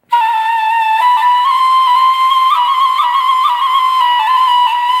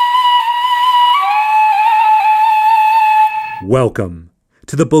Welcome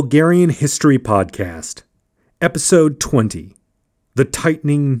to the Bulgarian History Podcast, Episode 20, The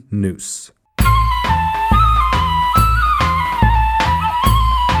Tightening Noose.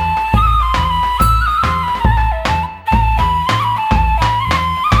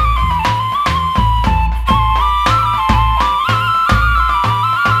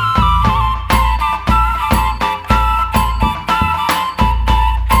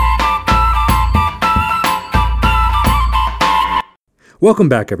 Welcome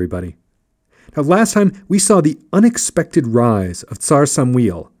back, everybody. Now, last time we saw the unexpected rise of Tsar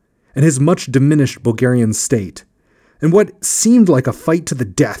Samuil and his much diminished Bulgarian state, and what seemed like a fight to the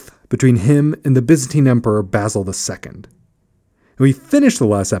death between him and the Byzantine Emperor Basil II. And we finished the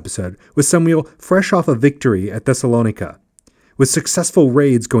last episode with Samuil fresh off a victory at Thessalonica, with successful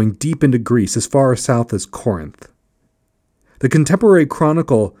raids going deep into Greece as far south as Corinth. The contemporary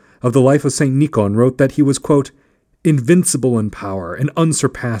chronicle of the life of St. Nikon wrote that he was, quote, invincible in power and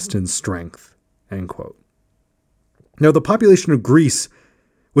unsurpassed in strength, end quote. Now, the population of Greece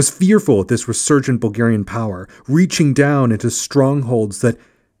was fearful at this resurgent Bulgarian power, reaching down into strongholds that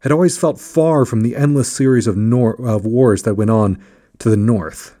had always felt far from the endless series of wars that went on to the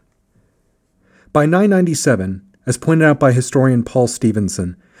north. By 997, as pointed out by historian Paul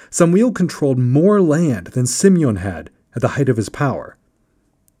Stevenson, Samuil controlled more land than Simeon had at the height of his power.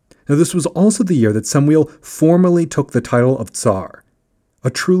 Now, this was also the year that Samuil formally took the title of Tsar, a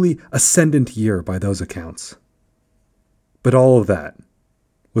truly ascendant year by those accounts. But all of that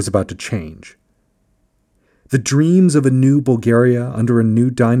was about to change. The dreams of a new Bulgaria under a new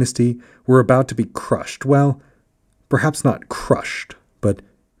dynasty were about to be crushed. Well, perhaps not crushed, but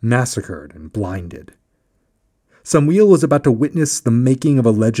massacred and blinded. Samuil was about to witness the making of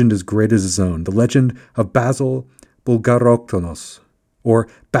a legend as great as his own, the legend of Basil Bulgaroktonos, or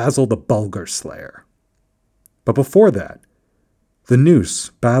Basil the Bulgar Slayer. But before that, the noose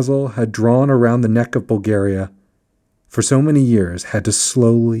Basil had drawn around the neck of Bulgaria for so many years had to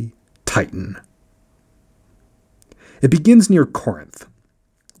slowly tighten. It begins near Corinth,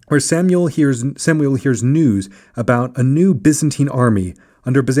 where Samuil hears news about a new Byzantine army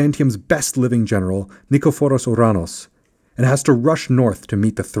under Byzantium's best living general, Nikephoros Ouranos, and has to rush north to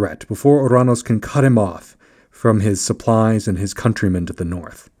meet the threat before Ouranos can cut him off from his supplies and his countrymen to the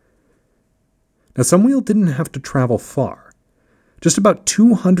north. Now, Samuil didn't have to travel far. Just about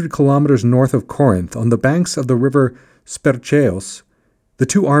 200 kilometers north of Corinth, on the banks of the river Spercheios, the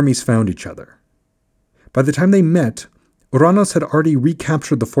two armies found each other. By the time they met, Ouranos had already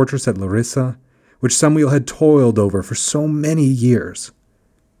recaptured the fortress at Larissa, which Samuil had toiled over for so many years.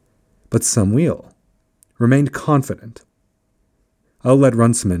 But Samuil remained confident. I'll let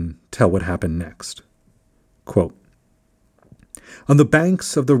Runciman tell what happened next. Quote, on the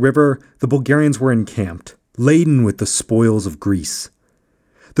banks of the river, the Bulgarians were encamped, laden with the spoils of Greece.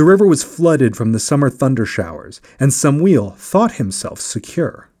 The river was flooded from the summer thunder showers, and Samuil thought himself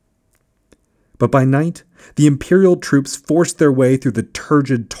secure. But by night, the imperial troops forced their way through the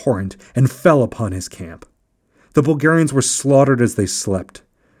turgid torrent and fell upon his camp. The Bulgarians were slaughtered as they slept.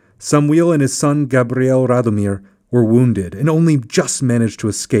 Samuil and his son Gabriel Radomir were wounded and only just managed to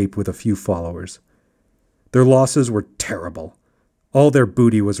escape with a few followers. Their losses were terrible. All their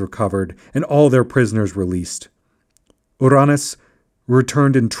booty was recovered, and all their prisoners released. Ouranos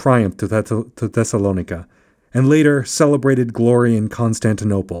returned in triumph to Thessalonica, and later celebrated glory in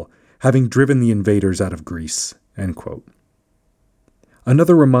Constantinople, having driven the invaders out of Greece. End quote.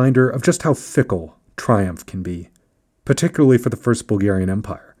 Another reminder of just how fickle triumph can be, particularly for the First Bulgarian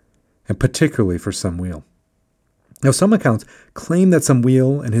Empire, and particularly for Samuil. Now, some accounts claim that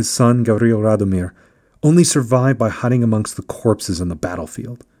Samuil and his son Gabriel Radomir only survived by hiding amongst the corpses on the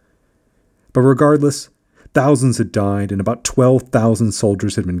battlefield. But regardless, thousands had died and about 12,000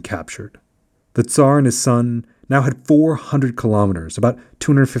 soldiers had been captured. The Tsar and his son now had 400 kilometers, about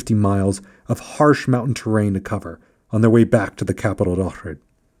 250 miles, of harsh mountain terrain to cover on their way back to the capital Ohrid.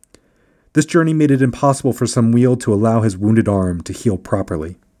 This journey made it impossible for Samuil to allow his wounded arm to heal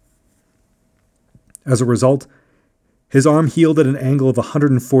properly. As a result, his arm healed at an angle of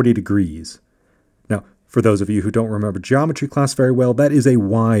 140 degrees. Now, for those of you who don't remember geometry class very well, that is a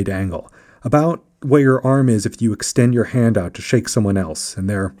wide angle, about what your arm is if you extend your hand out to shake someone else, and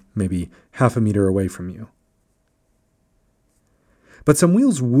they're maybe half a meter away from you. But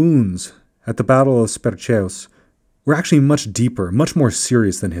Samuil's wounds at the Battle of Spercheios were actually much deeper, much more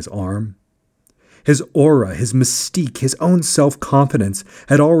serious than his arm. His aura, his mystique, his own self-confidence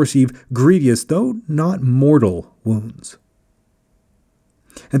had all received grievous, though not mortal, wounds.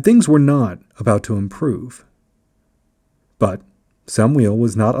 And things were not about to improve. But Samuil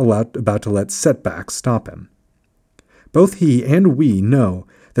was not about to let setbacks stop him. Both he and we know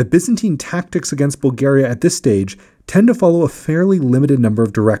that Byzantine tactics against Bulgaria at this stage tend to follow a fairly limited number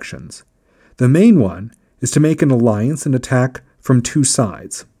of directions. The main one is to make an alliance and attack from two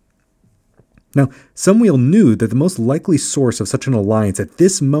sides. Now, Samuil knew that the most likely source of such an alliance at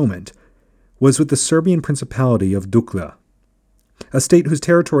this moment was with the Serbian Principality of Dukla, a state whose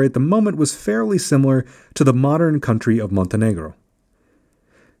territory at the moment was fairly similar to the modern country of Montenegro.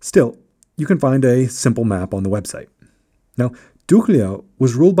 Still, you can find a simple map on the website. Now, Dukla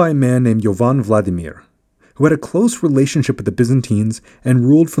was ruled by a man named Jovan Vladimir, who had a close relationship with the Byzantines and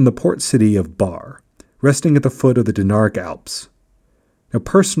ruled from the port city of Bar, resting at the foot of the Dinaric Alps. Now,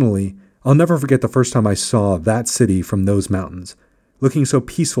 personally, I'll never forget the first time I saw that city from those mountains, looking so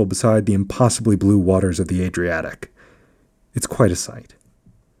peaceful beside the impossibly blue waters of the Adriatic. It's quite a sight.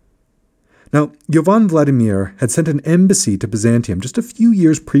 Now, Jovan Vladimir had sent an embassy to Byzantium just a few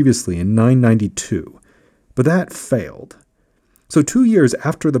years previously in 992, but that failed. So 2 years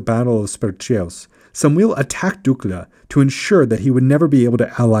after the Battle of Spercheios, Samuil attacked Dukla to ensure that he would never be able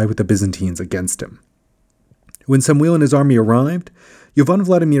to ally with the Byzantines against him. When Samuil and his army arrived, Jovan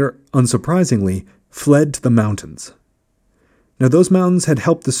Vladimir, unsurprisingly, fled to the mountains. Now, those mountains had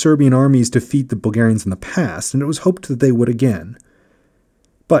helped the Serbian armies defeat the Bulgarians in the past, and it was hoped that they would again.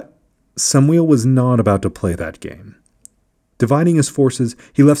 But Samuil was not about to play that game. Dividing his forces,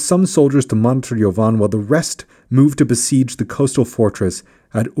 he left some soldiers to monitor Jovan while the rest moved to besiege the coastal fortress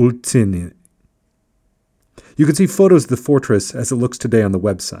at Ulcini. You can see photos of the fortress as it looks today on the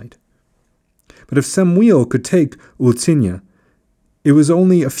website. But if Samuil could take Ulcini, it was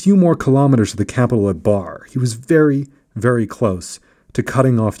only a few more kilometers to the capital at Bar. He was very, very close to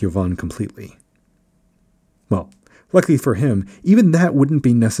cutting off Jovan completely. Well, luckily for him, even that wouldn't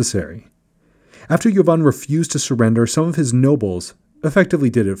be necessary. After Jovan refused to surrender, some of his nobles effectively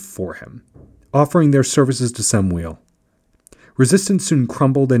did it for him, offering their services to Samuil. Resistance soon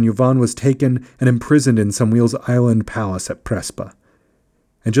crumbled, and Jovan was taken and imprisoned in Samuil's island palace at Prespa.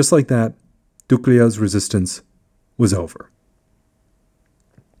 And just like that, Dukla's resistance was over.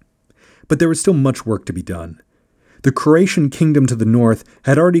 But there was still much work to be done. The Croatian kingdom to the north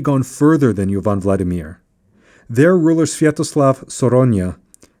had already gone further than Jovan Vladimir. Their ruler Sviatoslav Soronya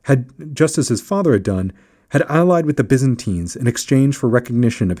had, just as his father had done, had allied with the Byzantines in exchange for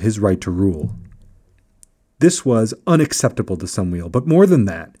recognition of his right to rule. This was unacceptable to Samuil, but more than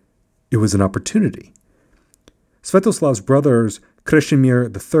that, it was an opportunity. Sviatoslav's brothers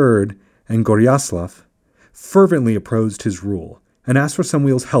Krešimir III and Goryaslav fervently opposed his rule and asked for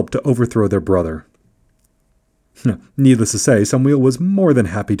Samuil's help to overthrow their brother. Needless to say, Samuil was more than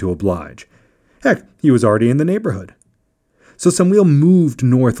happy to oblige. Heck, he was already in the neighborhood. So Samuil moved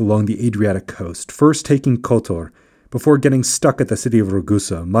north along the Adriatic coast, first taking Kotor, before getting stuck at the city of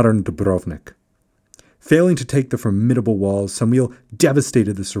Ragusa, modern Dubrovnik. Failing to take the formidable walls, Samuil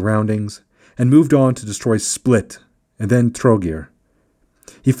devastated the surroundings and moved on to destroy Split and then Trogir.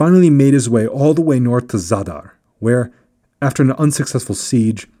 He finally made his way all the way north to Zadar, where, after an unsuccessful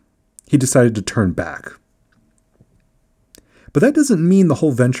siege, he decided to turn back. But that doesn't mean the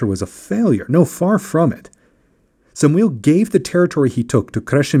whole venture was a failure. No, far from it. Samuil gave the territory he took to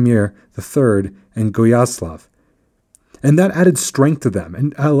Krešimir III and Goryaslav, and that added strength to them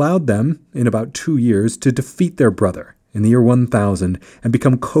and allowed them, in about 2 years, to defeat their brother in the year 1000 and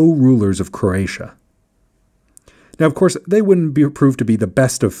become co-rulers of Croatia. Now, of course, they wouldn't prove to be the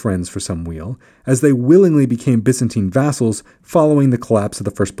best of friends for Samuil, as they willingly became Byzantine vassals following the collapse of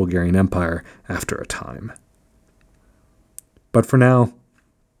the First Bulgarian Empire after a time. But for now,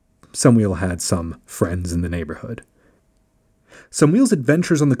 Samuil had some friends in the neighborhood. Samuil's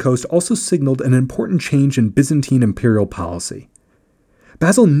adventures on the coast also signaled an important change in Byzantine imperial policy.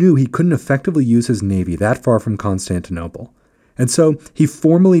 Basil knew he couldn't effectively use his navy that far from Constantinople, and so he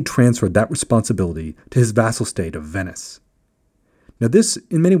formally transferred that responsibility to his vassal state of Venice. Now this,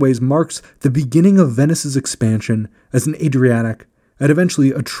 in many ways, marks the beginning of Venice's expansion as an Adriatic and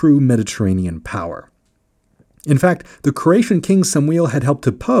eventually a true Mediterranean power. In fact, the Croatian king Samuil had helped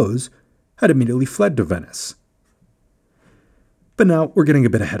depose had immediately fled to Venice. But now we're getting a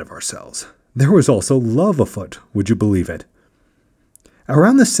bit ahead of ourselves. There was also love afoot, would you believe it?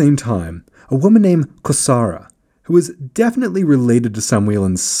 Around the same time, a woman named Kosara, who was definitely related to Samuil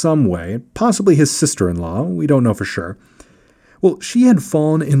in some way, possibly his sister-in-law, we don't know for sure, well, she had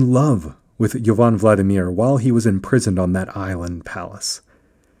fallen in love with Jovan Vladimir while he was imprisoned on that island palace.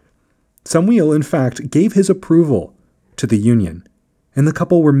 Samuil, in fact, gave his approval to the union, and the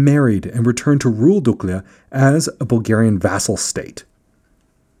couple were married and returned to rule Dukla as a Bulgarian vassal state.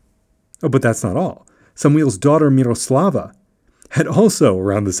 Oh, but that's not all. Samuil's daughter Miroslava had also,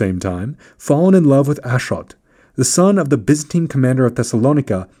 around the same time, fallen in love with Ashot, the son of the Byzantine commander of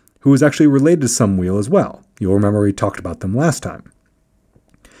Thessalonica, who was actually related to Samuil as well. You'll remember we talked about them last time.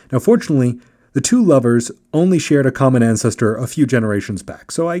 Now, fortunately, the two lovers only shared a common ancestor a few generations back,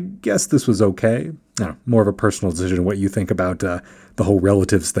 so I guess this was okay. More of a personal decision what you think about the whole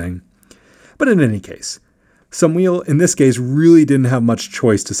relatives thing. But in any case, Samuil, in this case, really didn't have much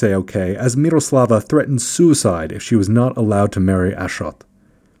choice to say okay, as Miroslava threatened suicide if she was not allowed to marry Ashot.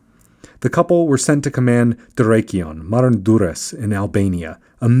 The couple were sent to command Dyrrachion, modern Durrës, in Albania,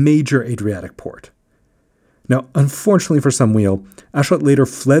 a major Adriatic port. Now, unfortunately for Samuil, Ashot later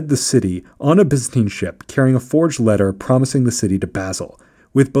fled the city on a Byzantine ship carrying a forged letter promising the city to Basil,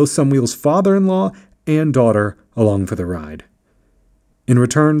 with both Samuil's father-in-law and daughter along for the ride. In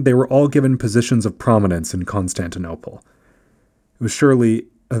return, they were all given positions of prominence in Constantinople. It was surely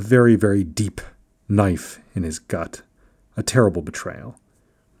a very, very deep knife in his gut, a terrible betrayal.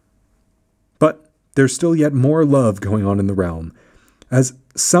 But there's still yet more love going on in the realm, as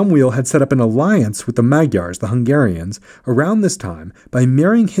Samuil had set up an alliance with the Magyars, the Hungarians, around this time by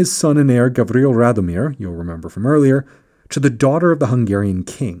marrying his son and heir Gavril Radomir, you'll remember from earlier, to the daughter of the Hungarian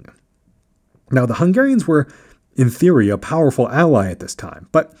king. Now, the Hungarians were, in theory, a powerful ally at this time,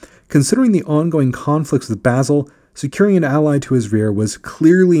 but considering the ongoing conflicts with Basil, securing an ally to his rear was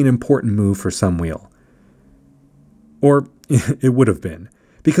clearly an important move for Samuil. Or it would have been,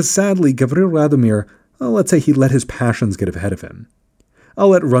 because sadly, Gavril Radomir, let's say he let his passions get ahead of him. I'll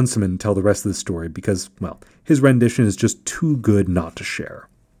let Runciman tell the rest of the story because, well, his rendition is just too good not to share.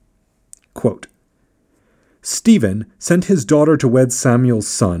 Quote, Stephen sent his daughter to wed Samuel's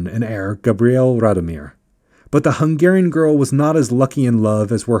son and heir, Gabriel Radomir, but the Hungarian girl was not as lucky in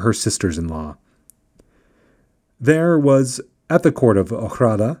love as were her sisters-in-law. There was, at the court of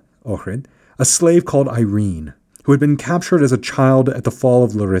Ohrid, a slave called Irene, who had been captured as a child at the fall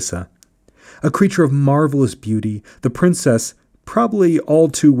of Larissa. A creature of marvelous beauty, the princess, probably all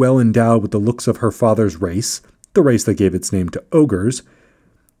too well endowed with the looks of her father's race, the race that gave its name to ogres,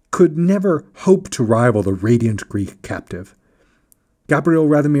 could never hope to rival the radiant Greek captive. Gabriel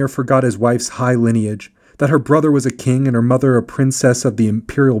Radomir forgot his wife's high lineage, that her brother was a king and her mother a princess of the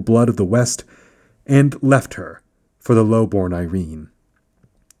imperial blood of the West, and left her for the low-born Irene.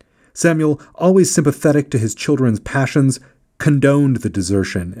 Samuel, always sympathetic to his children's passions, condoned the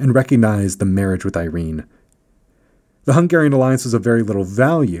desertion and recognized the marriage with Irene. The Hungarian alliance was of very little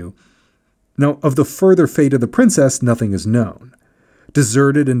value. Now, of the further fate of the princess, nothing is known.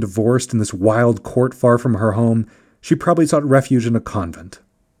 Deserted and divorced in this wild court far from her home, she probably sought refuge in a convent.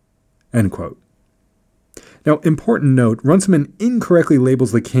 End quote. Now, important note, Runciman incorrectly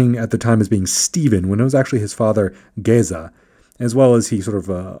labels the king at the time as being Stephen, when it was actually his father, Geza, as well as he sort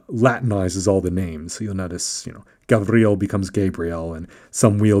of Latinizes all the names. So you'll notice, Gavril becomes Gabriel and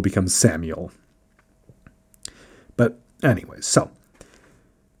Samuil becomes Samuel. But anyways, so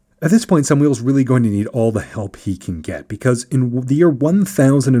at this point, Samuil's really going to need all the help he can get, because in the year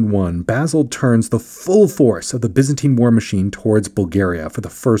 1001, Basil turns the full force of the Byzantine war machine towards Bulgaria for the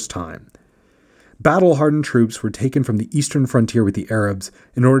first time. Battle-hardened troops were taken from the eastern frontier with the Arabs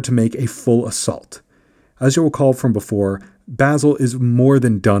in order to make a full assault. As you'll recall from before, Basil is more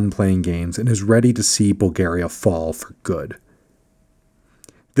than done playing games and is ready to see Bulgaria fall for good.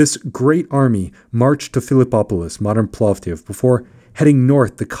 This great army marched to Philippopolis, modern Plovdiv, before heading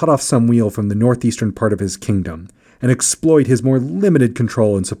north to cut off Samuil from the northeastern part of his kingdom and exploit his more limited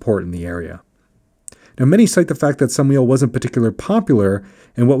control and support in the area. Now, many cite the fact that Samuil wasn't particularly popular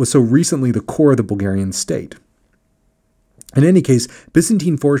in what was so recently the core of the Bulgarian state. In any case,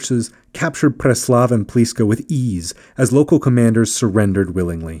 Byzantine forces captured Preslav and Pliska with ease as local commanders surrendered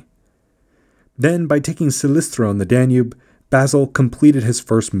willingly. Then, by taking Silistra on the Danube, Basil completed his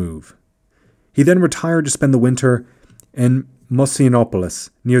first move. He then retired to spend the winter in Mosynopolis,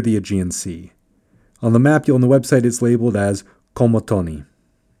 near the Aegean Sea. On the map on the website, it's labeled as Komotoni,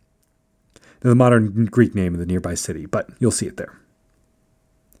 the modern Greek name of the nearby city, but you'll see it there.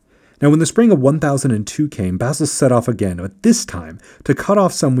 Now, when the spring of 1002 came, Basil set off again, but this time to cut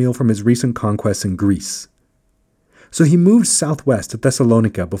off Samuil from his recent conquests in Greece. So he moved southwest to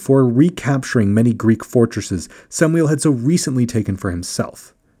Thessalonica before recapturing many Greek fortresses Samuil had so recently taken for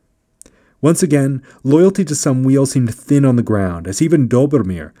himself. Once again, loyalty to Samuil seemed thin on the ground, as even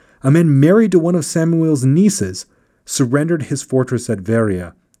Dobromir, a man married to one of Samuil's nieces, surrendered his fortress at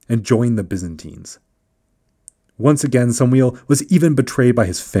Veria and joined the Byzantines. Once again, Samuil was even betrayed by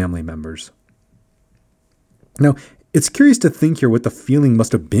his family members. Now, it's curious to think here what the feeling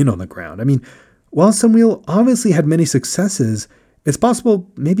must have been on the ground. I mean, while Samuil obviously had many successes, it's possible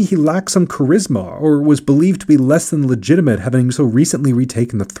maybe he lacked some charisma or was believed to be less than legitimate having so recently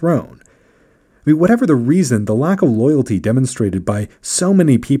retaken the throne. I mean, whatever the reason, the lack of loyalty demonstrated by so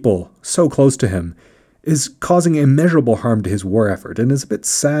many people so close to him is causing immeasurable harm to his war effort and is a bit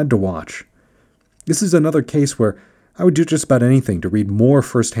sad to watch. This is another case where I would do just about anything to read more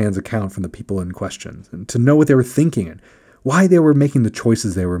first-hand account from the people in question and to know what they were thinking and why they were making the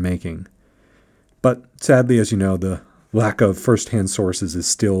choices they were making. But sadly, as you know, the lack of first-hand sources is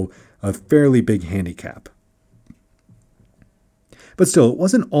still a fairly big handicap. But still, it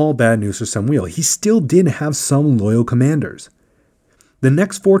wasn't all bad news for Samuil. He still did have some loyal commanders. The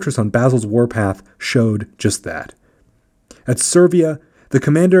next fortress on Basil's warpath showed just that. At Servia, the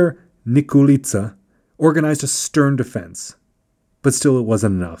commander Niculița organized a stern defense. But still it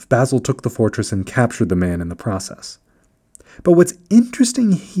wasn't enough. Basil took the fortress and captured the man in the process. But what's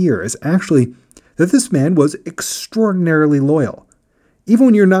interesting here is actually that this man was extraordinarily loyal, even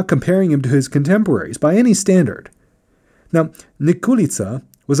when you're not comparing him to his contemporaries by any standard. Now, Niculița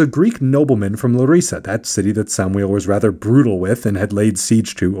was a Greek nobleman from Larissa, that city that Samuil was rather brutal with and had laid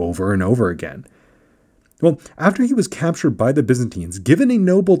siege to over and over again. Well, after he was captured by the Byzantines, given a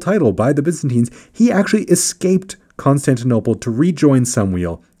noble title by the Byzantines, he actually escaped Constantinople to rejoin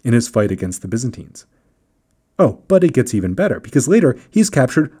Samuil in his fight against the Byzantines. Oh, but it gets even better, because later he's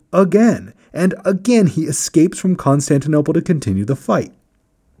captured again, and again he escapes from Constantinople to continue the fight.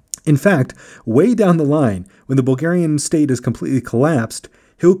 In fact, way down the line, when the Bulgarian state is completely collapsed,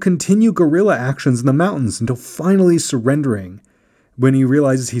 he'll continue guerrilla actions in the mountains until finally surrendering when he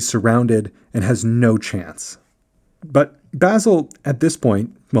realizes he's surrounded and has no chance. But Basil, at this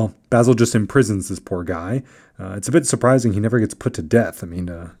point, well, Basil just imprisons this poor guy. It's a bit surprising he never gets put to death. I mean,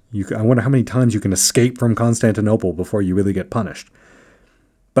 I wonder how many times you can escape from Constantinople before you really get punished.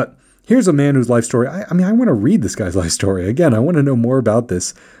 But here's a man whose life story, I want to read this guy's life story. Again, I want to know more about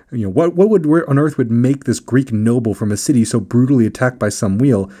this. You know, what on earth would make this Greek noble from a city so brutally attacked by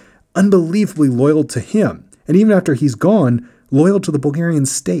Samuil unbelievably loyal to him, and even after he's gone, loyal to the Bulgarian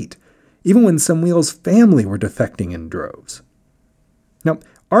state, even when Samuil's family were defecting in droves. Now,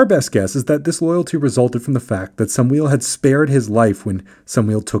 our best guess is that this loyalty resulted from the fact that Samuil had spared his life when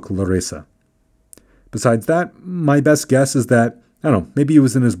Samuil took Larissa. Besides that, my best guess is that, I don't know, maybe it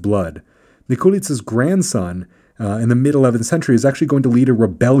was in his blood. Niculița's grandson in the mid-11th century is actually going to lead a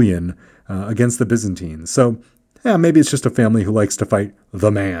rebellion against the Byzantines. So, yeah, maybe it's just a family who likes to fight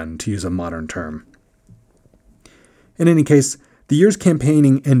the man, to use a modern term. In any case, the year's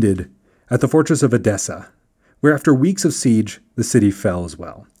campaigning ended at the fortress of Edessa, where after weeks of siege, the city fell as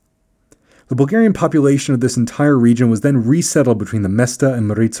well. The Bulgarian population of this entire region was then resettled between the Mesta and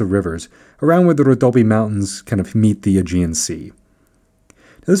Maritsa rivers, around where the Rhodope Mountains kind of meet the Aegean Sea.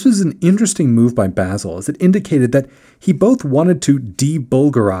 Now, this was an interesting move by Basil, as it indicated that he both wanted to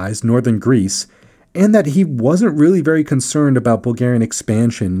de-Bulgarize northern Greece, and that he wasn't really very concerned about Bulgarian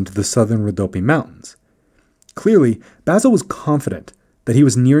expansion into the southern Rhodope Mountains. Clearly, Basil was confident that he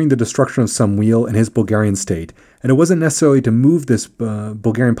was nearing the destruction of Samuil and his Bulgarian state, and it wasn't necessarily to move this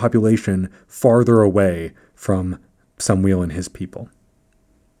Bulgarian population farther away from Samuil and his people.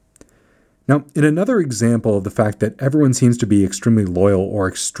 Now, in another example of the fact that everyone seems to be extremely loyal or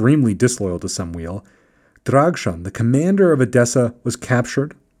extremely disloyal to Samuil, Dragshan, the commander of Edessa, was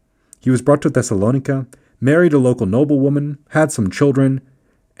captured. He was brought to Thessalonica, married a local noblewoman, had some children,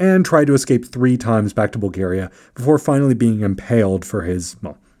 and tried to escape 3 times back to Bulgaria before finally being impaled for his,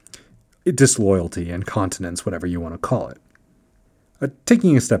 disloyalty, incontinence, whatever you want to call it.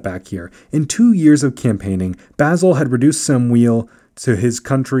 Taking a step back here, in 2 years of campaigning, Basil had reduced Samuil to his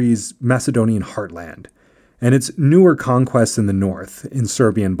country's Macedonian heartland, and its newer conquests in the north, in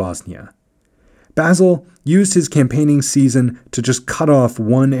Serbia and Bosnia. Basil used his campaigning season to just cut off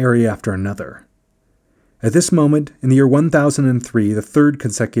one area after another. At this moment, in the year 1003, the third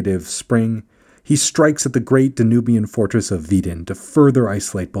consecutive spring, he strikes at the great Danubian fortress of Vidin to further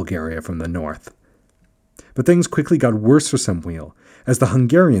isolate Bulgaria from the north. But things quickly got worse for Samuil, as the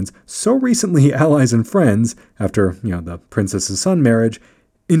Hungarians, so recently allies and friends, after, the princess's son marriage,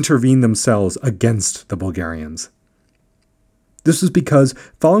 intervened themselves against the Bulgarians. This was because,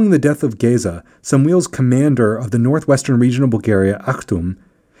 following the death of Geza, Samuil's commander of the northwestern region of Bulgaria, Achtum,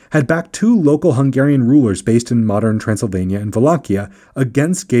 had backed 2 local Hungarian rulers based in modern Transylvania and Wallachia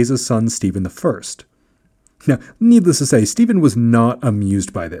against Geza's son Stephen I. Now, needless to say, Stephen was not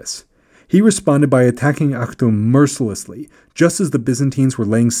amused by this. He responded by attacking Achtum mercilessly, just as the Byzantines were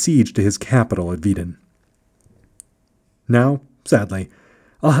laying siege to his capital at Vidin. Now, sadly,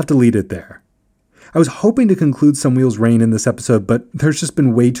 I'll have to leave it there. I was hoping to conclude Samuil's reign in this episode, but there's just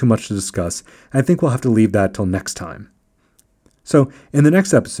been way too much to discuss, and I think we'll have to leave that till next time. So, in the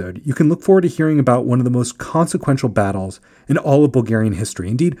next episode, you can look forward to hearing about one of the most consequential battles in all of Bulgarian history,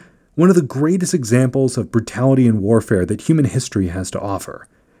 indeed, one of the greatest examples of brutality and warfare that human history has to offer.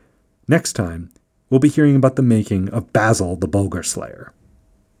 Next time, we'll be hearing about the making of Basil the Bulgar Slayer.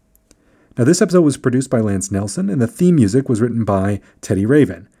 Now, this episode was produced by Lance Nelson, and the theme music was written by Teddy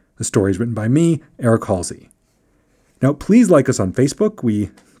Raven. The story is written by me, Eric Halsey. Now, please like us on Facebook. We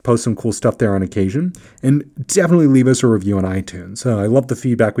post some cool stuff there on occasion. And definitely leave us a review on iTunes. I love the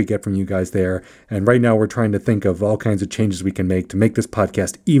feedback we get from you guys there. And right now we're trying to think of all kinds of changes we can make to make this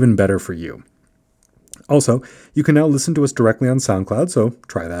podcast even better for you. Also, you can now listen to us directly on SoundCloud, so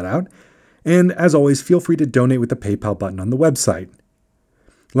try that out. And as always, feel free to donate with the PayPal button on the website.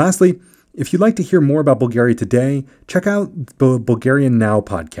 Lastly, if you'd like to hear more about Bulgaria today, check out the Bulgarian Now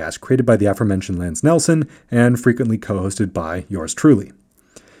podcast, created by the aforementioned Lance Nelson and frequently co-hosted by yours truly.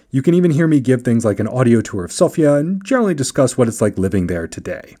 You can even hear me give things like an audio tour of Sofia and generally discuss what it's like living there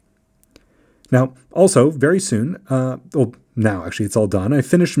today. Now, also, very soon, now actually it's all done, I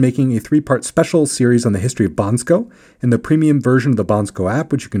finished making a 3-part special series on the history of Bansko in the premium version of the Bansko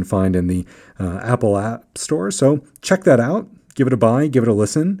app, which you can find in the Apple App Store. So check that out, give it a buy, give it a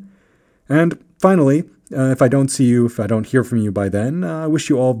listen. And finally, if I don't hear from you by then, I wish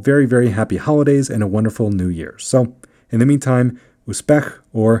you all very, very happy holidays and a wonderful new year. So in the meantime, uspech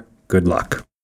or good luck.